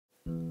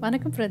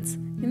வணக்கம் ஃப்ரெண்ட்ஸ்,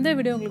 இந்த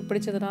வீடியோ உங்களுக்கு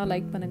பிடிச்சதுனா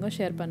லைக் பண்ணுங்கள்,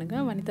 ஷேர்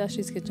பண்ணுங்கள். வனிதா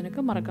ஸ்ரீஸ்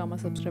கிச்சனுக்கு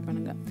மறக்காமல் சப்ஸ்கிரைப்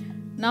பண்ணுங்கள்.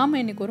 நாம்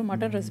இன்றைக்கி ஒரு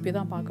மட்டன் ரெசிபி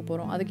தான் பார்க்க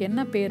போகிறோம். அதுக்கு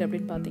என்ன பேர்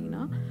அப்படின்னு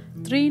பார்த்தீங்கன்னா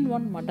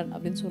 3-in-1 மட்டன்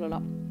அப்படின்னு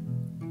சொல்லலாம்.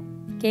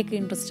 கேக்கு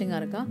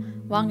இன்ட்ரெஸ்டிங்காக இருக்கா?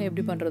 வாங்க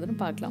எப்படி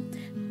பண்ணுறதுன்னு பார்க்கலாம்.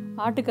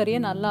 ஆட்டுக்கறியை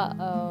நல்லா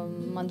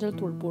மஞ்சள்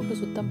தூள் போட்டு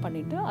சுத்தம்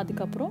பண்ணிவிட்டு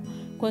அதுக்கப்புறம்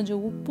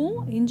கொஞ்சம் உப்பும்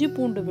இஞ்சி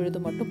பூண்டு விழுது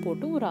மட்டும்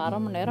போட்டு ஒரு அரை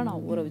மணி நேரம்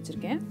நான் ஊற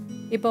வச்சுருக்கேன்.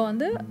 இப்போ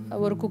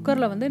ஒரு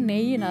குக்கரில்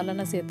நெய்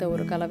நல்லெண்ணெய் சேர்த்த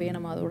ஒரு கலவையை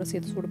நம்ம அதோடு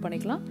சேர்த்து சூடு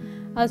பண்ணிக்கலாம்.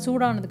 அது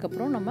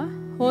சூடானதுக்கப்புறம் நம்ம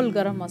ஹோல்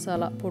கரம்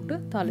மசாலா போட்டு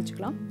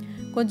தாளிச்சிக்கலாம்.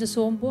 கொஞ்சம்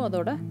சோம்பும்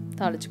அதோட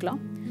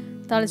தாளிச்சிக்கலாம்.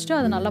 தாளிச்சிட்டு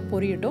அது நல்லா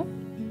பொரியட்டும்.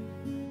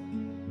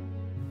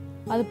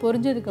 அது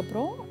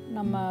பொரிஞ்சதுக்கப்புறம்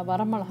நம்ம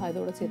வரமிளகா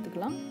இதோடு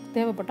சேர்த்துக்கலாம்.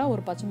 தேவைப்பட்டால்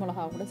ஒரு பச்சை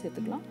மிளகா கூட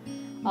சேர்த்துக்கலாம்.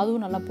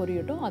 அதுவும் நல்லா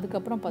பொரியட்டும்.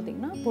 அதுக்கப்புறம்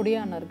பார்த்திங்கன்னா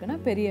பொடியாக நறுக்குன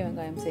பெரிய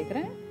வெங்காயம்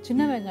சேர்க்குறேன்.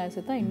 சின்ன வெங்காயம்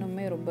சேர்த்தா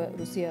இன்னுமே ரொம்ப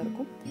ருசியாக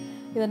இருக்கும்.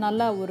 இதை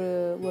நல்லா ஒரு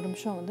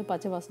நிமிஷம்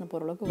பச்சை வாசனை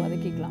போகிற அளவுக்கு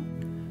வதக்கிக்கலாம்.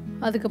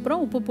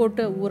 அதுக்கப்புறம் உப்பு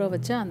போட்டு ஊற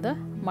வச்ச அந்த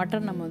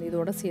மட்டன் நம்ம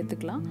இதோட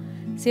சேர்த்துக்கலாம்.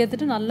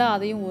 சேர்த்துட்டு நல்லா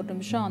அதையும் ஒரு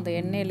நிமிஷம் அந்த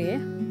எண்ணெயிலேயே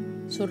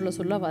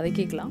சுருள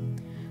வதக்கிக்கலாம்.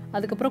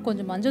 அதுக்கப்புறம்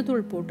கொஞ்சம்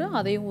மஞ்சத்தூள் போட்டு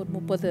அதையும் ஒரு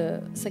 30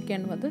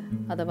 செகண்ட்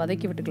அதை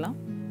வதக்கி விட்டுக்கலாம்.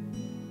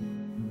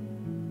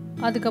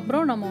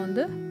 அதுக்கப்புறம்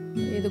நம்ம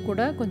இது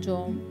கூட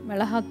கொஞ்சம்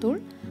மிளகாத்தூள்,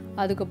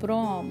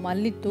 அதுக்கப்புறம்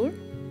மல்லித்தூள்,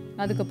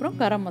 அதுக்கப்புறம்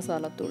கரம்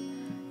மசாலா தூள்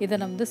இதை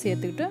நம்ம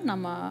சேர்த்துக்கிட்டு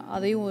நம்ம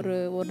அதையும்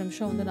ஒரு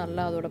நிமிஷம்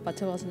நல்லா அதோட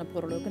பச்சை வாசனை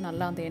போகிற அளவுக்கு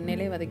நல்லா அந்த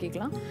எண்ணெயிலே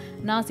வதக்கிக்கலாம்.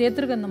 நான்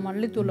சேர்த்துருக்க அந்த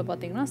மல்லித்தூளில்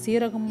பார்த்திங்கன்னா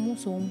சீரகமும்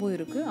சோம்பும்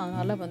இருக்குது.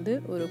 அதனால்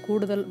ஒரு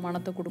கூடுதல்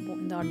மணத்தை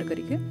கொடுக்கும் இந்த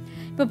ஆட்டுக்கறிக்கு.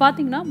 இப்போ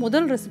பார்த்திங்கன்னா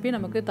முதல் ரெசிபி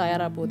நமக்கு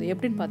தயாராக போகுது.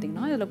 எப்படின்னு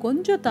பார்த்திங்கன்னா இதில்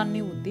கொஞ்சம்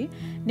தண்ணி ஊற்றி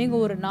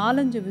நீங்கள் ஒரு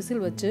 4-5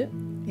 விசில் வச்சு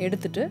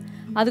எடுத்துட்டு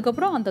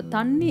அதுக்கப்புறம் அந்த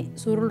தண்ணி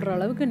சுருள்ற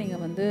அளவுக்கு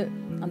நீங்கள்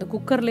அந்த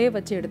குக்கர்லேயே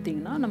வச்சு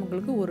எடுத்திங்கன்னா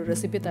நம்மளுக்கு ஒரு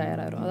ரெசிபி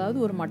தயாராகிடும். அதாவது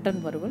ஒரு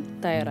மட்டன் வறுவல்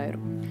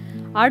தயாராகிடும்.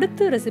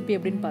 அடுத்த ரெசிபி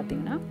எப்படின்னு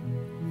பார்த்தீங்கன்னா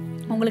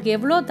உங்களுக்கு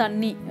எவ்வளோ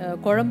தண்ணி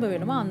குழம்பு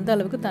வேணுமோ அந்த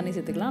அளவுக்கு தண்ணி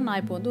சேர்த்துக்கலாம். நான்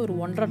இப்போ ஒரு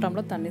 1.5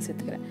 டம்ளர் தண்ணி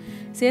சேர்த்துக்கிறேன்.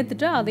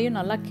 சேர்த்துட்டு அதையும்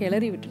நல்லா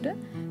கிளறி விட்டுட்டு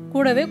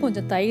கூடவே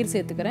கொஞ்சம் தயிர்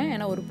சேர்த்துக்கிறேன்.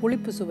 ஏன்னா ஒரு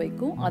புளிப்பு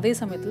சுவைக்கும் அதே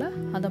சமயத்தில்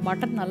அந்த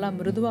மட்டன் நல்லா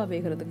மிருதுவாக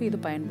வேகிறதுக்கு இது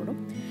பயன்படும்.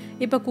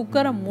 இப்போ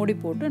குக்கரை மூடி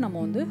போட்டு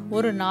நம்ம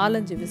ஒரு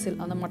 4-5 விசில்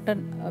அந்த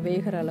மட்டன்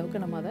வேகிற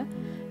அளவுக்கு நம்ம அதை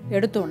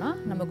எடுத்தோன்னா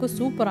நமக்கு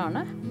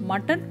சூப்பரான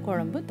மட்டன்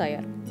குழம்பு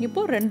தயார்.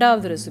 இப்போது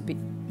 2வது ரெசிபி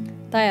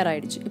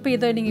தயாராகிடுச்சு. இப்போ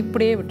இதை நீங்கள்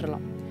இப்படியே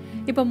விட்டுறலாம்.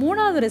 இப்போ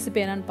 3வது ரெசிபி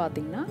என்னென்னு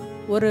பார்த்தீங்கன்னா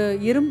ஒரு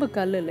இரும்பு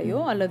கல்லுலையோ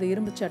அல்லது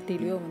இரும்பு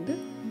சட்டிலையோ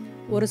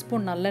 1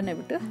 ஸ்பூன் நல்லெண்ணெய்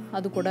விட்டு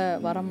அது கூட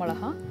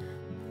வரமிளகா,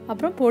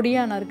 அப்புறம்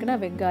பொடியாக நறுக்கின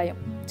வெங்காயம்,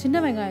 சின்ன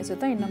வெங்காயம்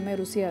சேர்த்தா இன்னுமே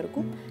ருசியாக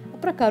இருக்கும்.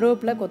 அப்புறம்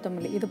கருவேப்பிலை,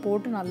 கொத்தமல்லி இது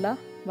போட்டு நல்லா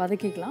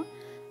வதக்கிக்கலாம்.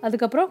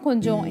 அதுக்கப்புறம்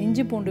கொஞ்சம்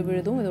இஞ்சி பூண்டு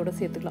விழுதும் இதோட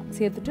சேர்த்துக்கலாம்.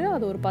 சேர்த்துட்டு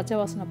அது ஒரு பச்சை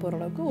வாசனை போகிற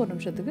அளவுக்கு 1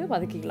 நிமிஷத்துக்கு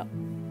வதக்கிக்கலாம்.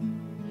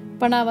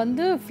 இப்போ நான்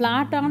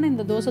ஃப்ளாட்டான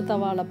இந்த தோசை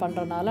தவாவில்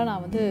பண்ணுறனால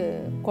நான்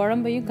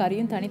குழம்பையும்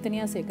கறியும்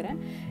தனித்தனியாக சேர்க்குறேன்.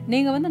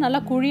 நீங்கள் நல்லா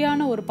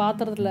குழியான ஒரு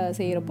பாத்திரத்தில்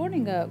செய்கிறப்போ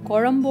நீங்கள்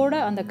குழம்போட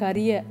அந்த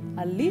கறியை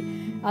அள்ளி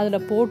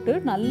அதில் போட்டு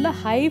நல்லா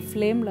ஹை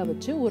ஃப்ளேமில்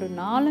வச்சு ஒரு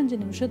 4-5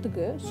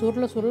 நிமிஷத்துக்கு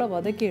சுருள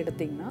வதக்கி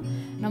எடுத்திங்கன்னா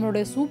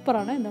நம்மளுடைய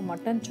சூப்பரான இந்த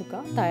மட்டன்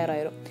சுக்கா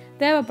தயாராகிடும்.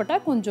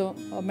 தேவைப்பட்டால் கொஞ்சம்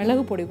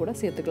மிளகு பொடி கூட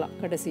சேர்த்துக்கலாம்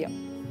கடைசியாக.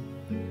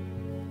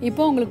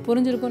 இப்போ உங்களுக்கு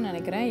புரிஞ்சிருக்கும்னு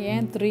நினைக்கிறேன்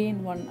ஏன்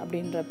 3-in-1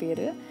 அப்படின்ற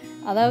பேர்.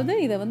 அதாவது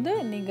இதை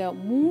நீங்கள்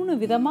 3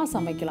 விதமாக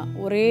சமைக்கலாம்.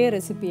 ஒரே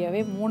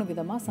ரெசிபியாகவே 3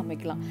 விதமாக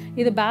சமைக்கலாம்.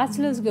 இது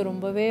பேச்சுலர்ஸ்க்கு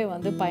ரொம்பவே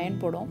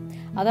பயன்படும்.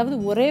 அதாவது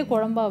ஒரே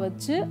குழம்பாக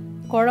வச்சு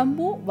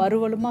குழம்பும்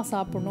வறுவலுமாக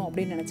சாப்பிடணும்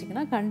அப்படின்னு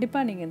நினச்சிங்கன்னா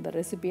கண்டிப்பாக நீங்கள் இந்த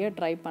ரெசிபியை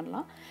ட்ரை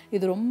பண்ணலாம்.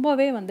 இது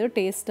ரொம்பவே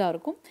டேஸ்ட்டாக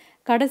இருக்கும்.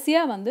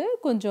 கடைசியாக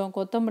கொஞ்சம்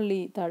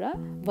கொத்தமல்லி தழை,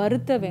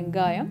 வறுத்த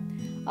வெங்காயம்,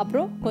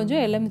 அப்புறம்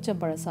கொஞ்சம்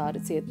எலுமிச்சம்பழ சாறு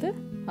சேர்த்து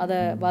அதை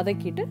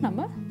வதக்கிட்டு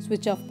நம்ம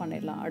ஸ்விட்ச் ஆஃப்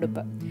பண்ணிடலாம்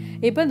அடுப்பை.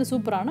 இப்போ இந்த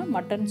சூப்பரான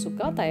மட்டன்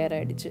சுக்கா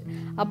தயாராகிடுச்சு.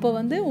 அப்போ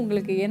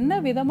உங்களுக்கு என்ன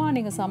விதமாக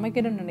நீங்கள்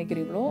சமைக்கணும்னு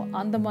நினைக்கிறீங்களோ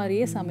அந்த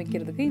மாதிரியே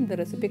சமைக்கிறதுக்கு இந்த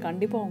ரெசிபி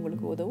கண்டிப்பாக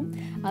உங்களுக்கு உதவும்.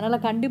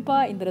 அதனால்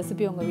கண்டிப்பாக இந்த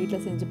ரெசிபி உங்கள்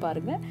வீட்டில் செஞ்சு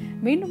பாருங்கள்.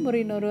 மீண்டும்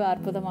இன்னொரு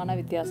அற்புதமான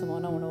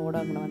வித்தியாசமான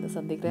உணவோடு உங்களை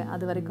சந்திக்கிறேன்.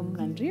 அது வரைக்கும்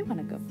நன்றி,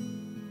 வணக்கம்.